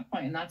quite to that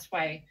point. And that's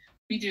why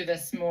we do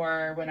this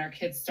more when our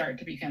kids start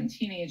to become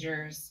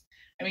teenagers.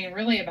 I mean,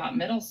 really about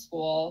middle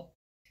school,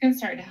 you can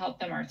start to help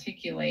them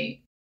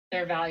articulate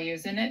their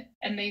values in it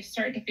and they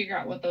start to figure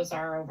out what those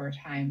are over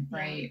time,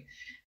 right?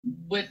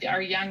 With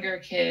our younger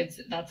kids,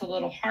 that's a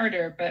little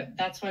harder, but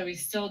that's why we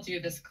still do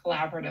this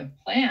collaborative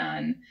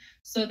plan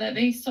so that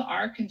they still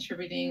are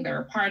contributing.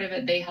 They're a part of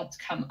it. They helped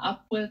come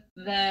up with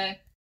the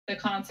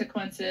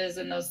consequences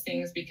and those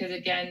things because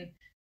again,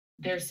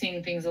 they're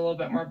seeing things a little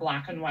bit more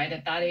black and white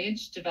at that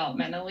age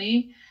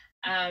developmentally.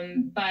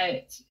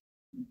 But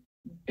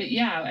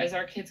yeah, as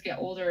our kids get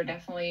older,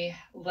 definitely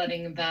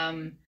letting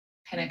them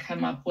kind of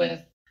come up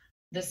with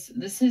this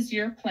is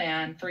your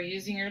plan for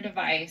using your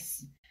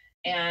device.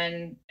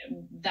 And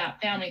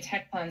that family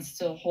tech plan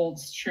still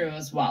holds true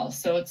as well.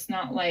 So it's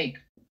not like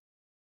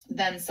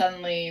then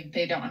suddenly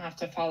they don't have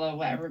to follow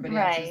what everybody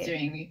else is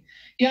doing.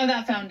 You have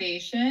that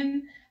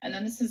foundation, and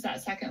then this is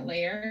that second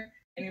layer,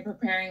 and you're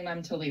preparing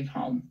them to leave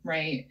home,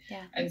 right?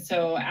 Yeah. And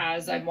so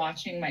as I'm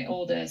watching my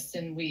oldest,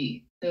 and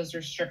those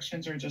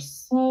restrictions are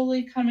just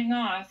slowly coming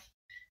off,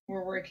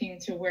 we're working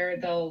to where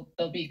they'll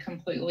be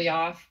completely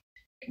off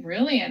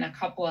really in a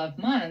couple of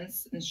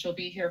months, and she'll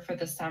be here for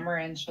the summer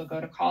and she'll go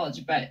to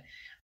college. But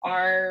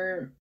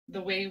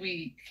the way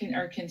we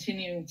are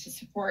continuing to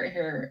support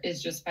her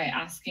is just by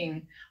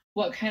asking,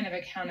 what kind of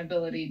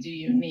accountability do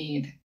you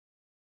need?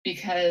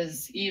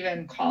 Because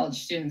even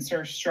college students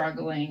are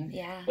struggling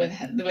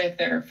with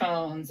their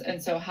phones.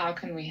 And so how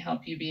can we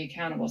help you be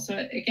accountable? So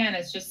again,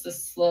 it's just a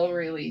slow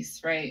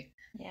release, right?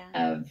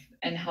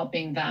 And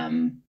helping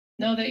them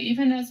know that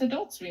even as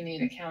adults, we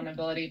need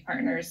accountability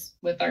partners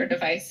with our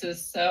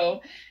devices.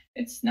 So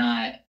it's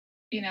not,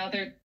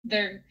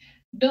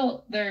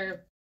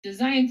 they're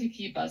designed to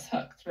keep us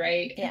hooked,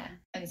 right? Yeah.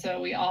 And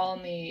so we all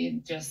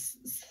need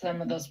just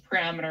some of those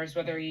parameters,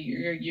 whether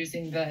you're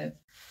using the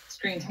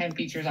screen time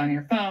features on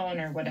your phone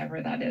or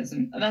whatever that is.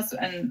 And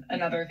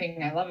another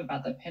thing I love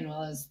about the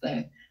Pinwheel is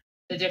the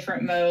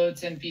different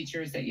modes and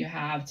features that you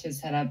have to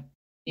set up,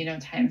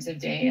 times of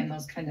day and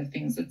those kind of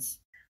things. It's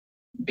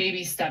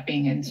baby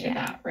stepping into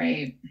that,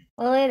 right?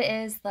 Well, it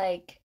is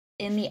like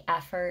in the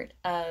effort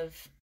of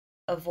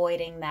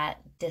avoiding that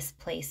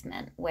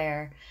displacement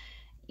where,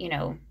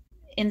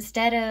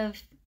 instead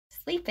of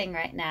sleeping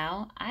right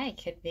now, I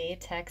could be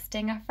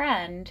texting a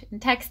friend. And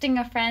texting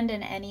a friend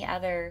in any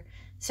other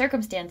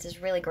circumstance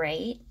is really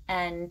great.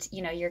 And,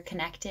 you're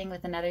connecting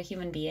with another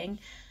human being,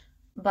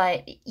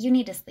 but you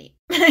need to sleep.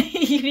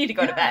 You need to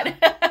go to bed.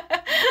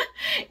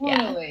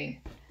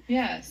 Totally.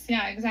 Yes.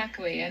 Yeah,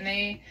 exactly. And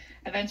they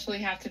eventually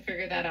have to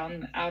figure that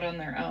out on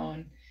their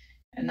own.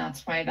 And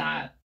that's why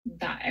that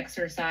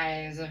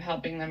exercise of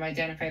helping them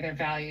identify their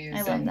values.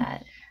 I love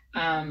that.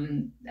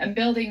 And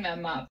building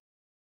them up.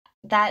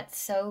 That's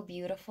so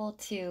beautiful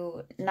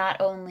to not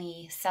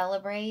only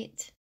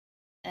celebrate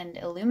and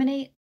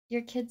illuminate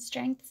your kids'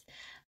 strengths,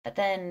 but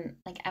then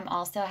like I'm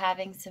also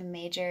having some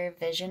major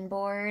vision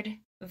board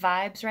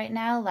vibes right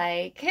now,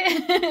 like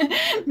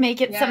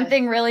make it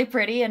something really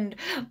pretty and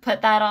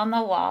put that on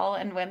the wall,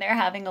 and when they're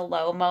having a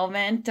low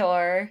moment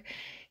or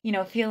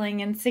feeling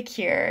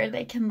insecure,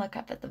 they can look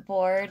up at the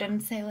board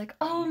and say like,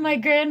 oh, my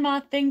grandma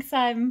thinks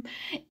I'm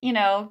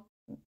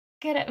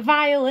good at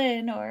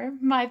violin, or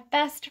my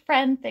best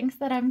friend thinks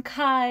that I'm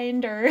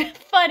kind or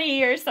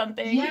funny or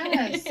something.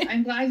 Yes,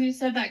 I'm glad you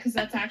said that because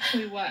that's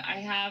actually what I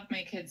have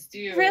my kids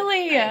do.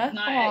 Really? Not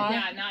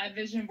a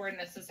vision board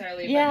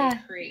necessarily, but they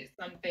create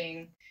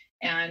something.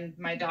 And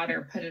my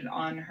daughter put it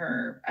on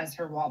her as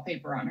her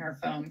wallpaper on her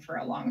phone for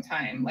a long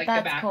time, like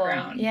the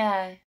background. Cool.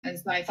 Yeah. And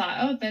so I thought,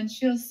 oh, then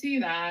she'll see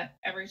that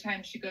every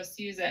time she goes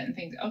to use it and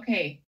think,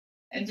 okay.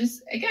 And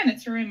just, again,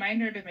 it's a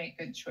reminder to make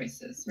good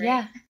choices,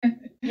 right?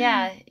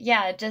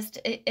 Yeah. Just,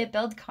 it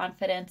builds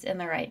confidence in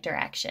the right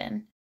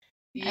direction.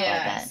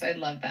 Yes, I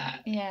love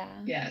that. Yeah.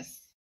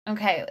 Yes.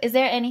 Okay. Is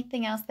there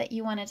anything else that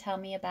you want to tell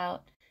me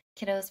about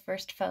kiddos'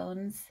 first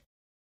phones?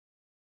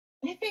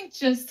 I think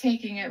just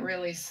taking it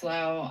really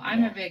slow.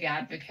 I'm a big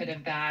advocate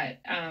of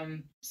that.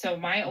 So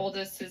my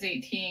oldest is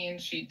 18.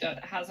 She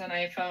has an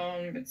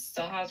iPhone, but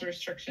still has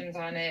restrictions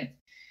on it.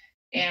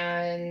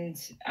 And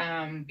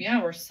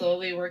yeah, we're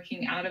slowly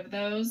working out of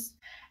those.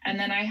 And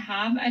then I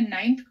have a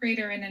ninth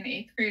grader and an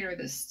eighth grader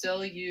that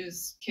still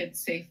use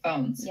kid-safe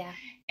phones. Yeah.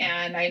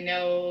 And I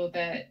know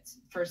that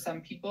for some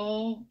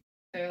people,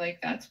 they're like,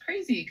 that's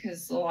crazy,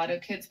 because a lot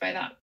of kids by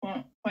that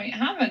point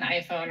have an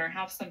iPhone or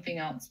have something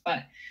else.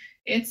 But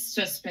it's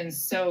just been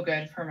so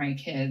good for my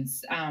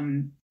kids.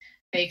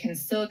 They can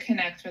still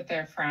connect with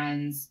their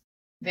friends.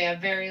 They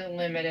have very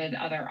limited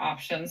other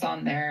options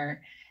on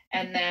there.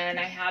 And then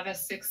I have a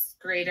sixth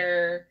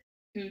grader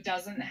who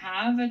doesn't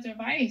have a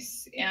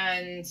device.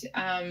 And,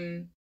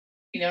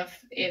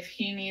 if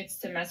he needs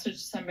to message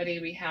somebody,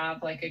 we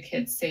have like a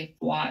kid safe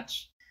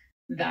watch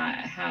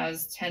that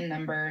has 10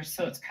 numbers.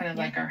 So it's kind of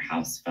like our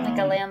house phone. Like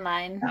a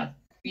landline.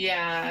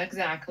 Yeah,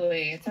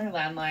 exactly. It's our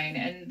landline.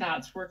 And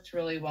that's worked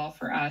really well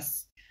for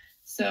us.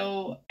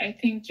 So I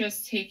think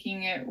just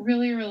taking it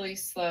really, really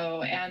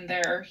slow, and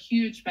there are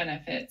huge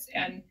benefits.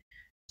 And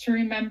to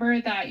remember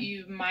that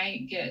you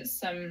might get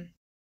some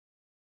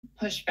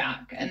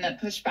pushback, and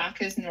that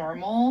pushback is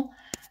normal.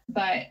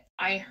 But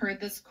I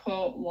heard this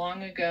quote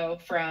long ago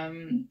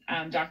from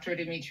Dr.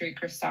 Dimitri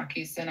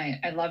Christakis, and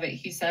I love it.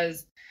 He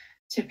says,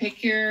 to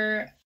pick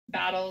your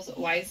battles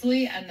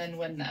wisely and then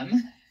win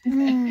them.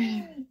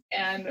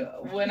 And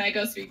when I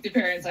go speak to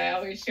parents, I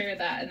always share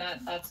that. And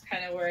that's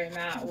kind of where I'm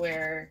at,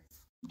 where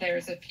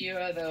there's a few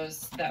of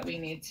those that we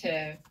need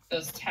to,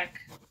 those tech,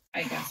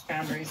 I guess,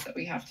 boundaries that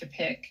we have to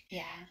pick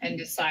and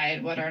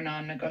decide what our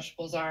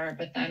non-negotiables are,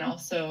 but then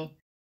also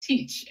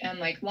teach and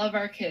like love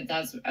our kids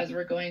as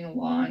we're going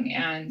along.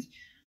 And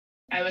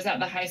I was at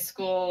the high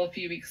school a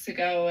few weeks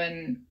ago,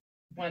 and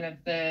one of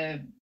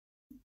the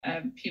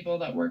people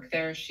that work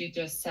there, she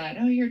just said,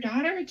 oh, your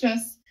daughter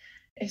just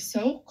is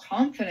so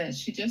confident.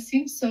 She just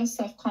seems so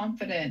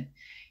self-confident.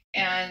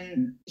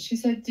 And she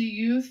said, do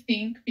you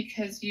think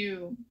because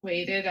you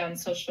waited on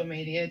social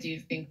media, do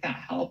you think that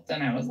helped?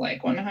 And I was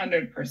like,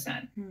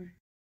 100%.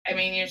 I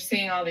mean, you're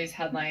seeing all these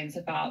headlines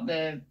about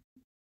the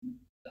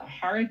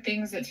hard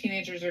things that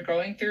teenagers are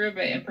going through,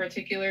 but in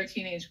particular,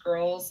 teenage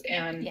girls.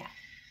 And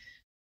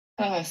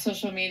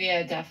social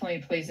media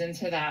definitely plays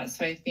into that.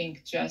 So I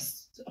think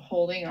just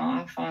holding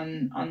off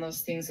on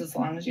those things as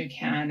long as you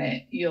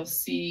can, you'll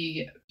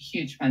see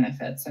huge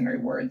benefits and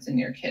rewards in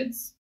your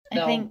kids.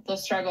 They'll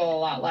struggle a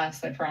lot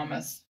less, I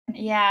promise.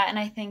 Yeah, and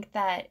I think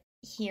that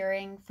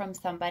hearing from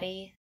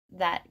somebody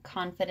that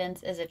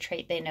confidence is a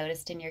trait they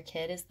noticed in your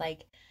kid is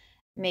like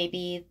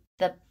maybe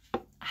the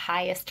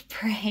highest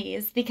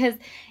praise, because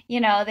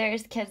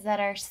there's kids that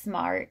are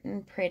smart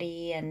and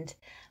pretty and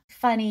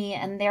funny,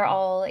 and they're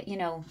all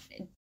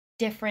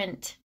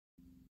different.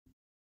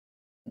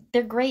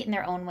 They're great in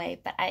their own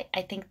way, but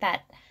I think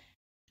that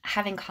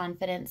having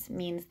confidence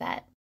means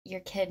that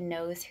your kid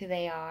knows who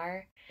they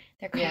are.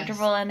 They're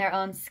comfortable in their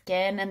own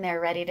skin, and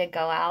they're ready to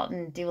go out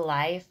and do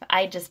life.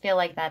 I just feel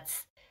like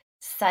that's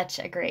such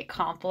a great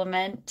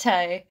compliment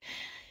to,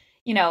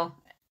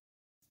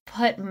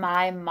 put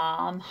my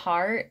mom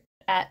heart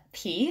at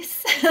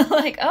peace.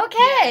 Like,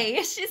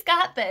 okay, she's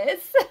got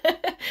this.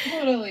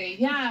 Totally.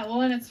 Yeah.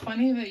 Well, and it's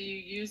funny that you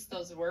use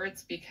those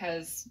words,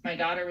 because my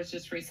daughter was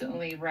just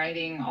recently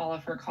writing all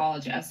of her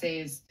college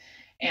essays,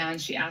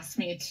 and she asked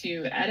me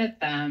to edit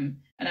them.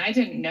 And I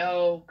didn't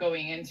know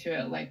going into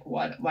it, like,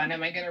 what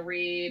am I going to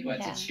read?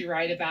 What did she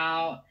write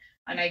about?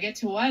 And I get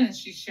to one, and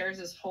she shares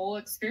this whole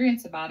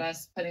experience about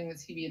us putting the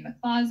TV in the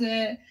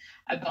closet,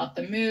 about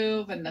the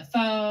move and the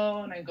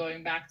phone, and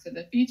going back to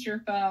the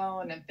feature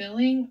phone, and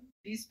feeling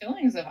these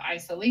feelings of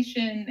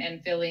isolation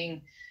and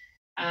feeling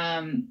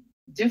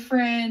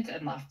different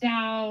and left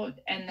out.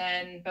 And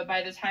then, but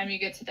by the time you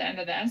get to the end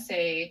of the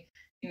essay,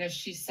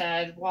 she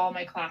said, while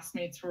my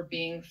classmates were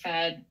being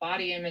fed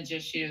body image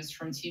issues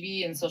from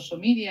TV and social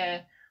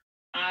media,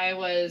 I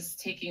was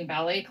taking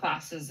ballet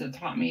classes that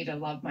taught me to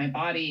love my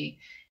body.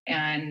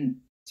 And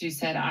she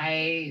said,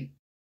 I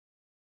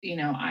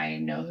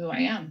know who I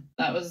am.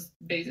 That was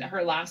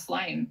her last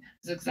line,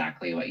 was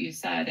exactly what you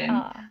said.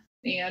 And,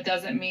 it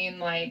doesn't mean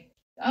like,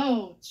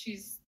 oh,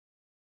 she's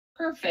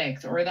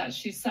perfect or that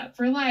she's set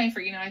for life,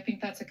 or I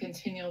think that's a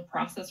continual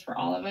process for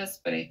all of us.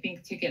 But I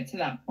think to get to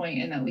that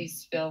point and at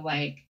least feel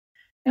like,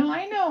 no,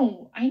 I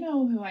know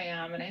who I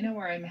am, and I know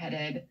where I'm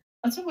headed.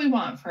 That's what we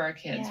want for our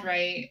kids,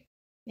 right?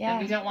 Yeah.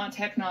 And we don't want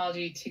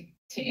technology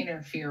to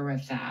interfere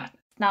with that.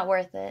 It's not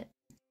worth it.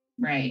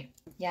 Right.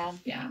 Yeah.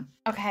 Yeah.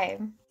 Okay,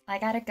 I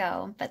gotta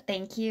go, but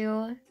thank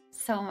you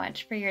so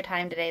much for your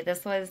time today.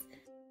 This was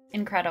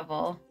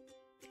incredible.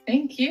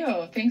 Thank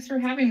you. Thanks for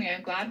having me.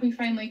 I'm glad we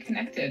finally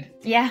connected.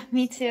 Yeah,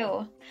 me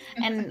too.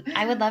 And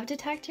I would love to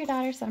talk to your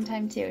daughter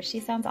sometime too. She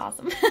sounds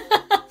awesome.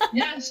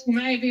 Yeah, she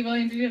might be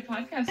willing to do a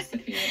podcast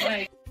if you would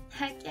like.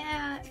 Heck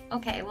yeah.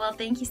 Okay, well,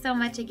 thank you so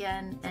much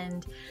again.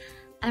 And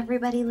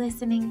everybody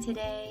listening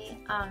today,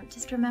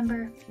 just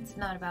remember, it's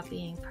not about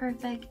being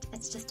perfect.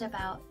 It's just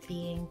about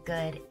being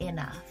good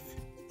enough.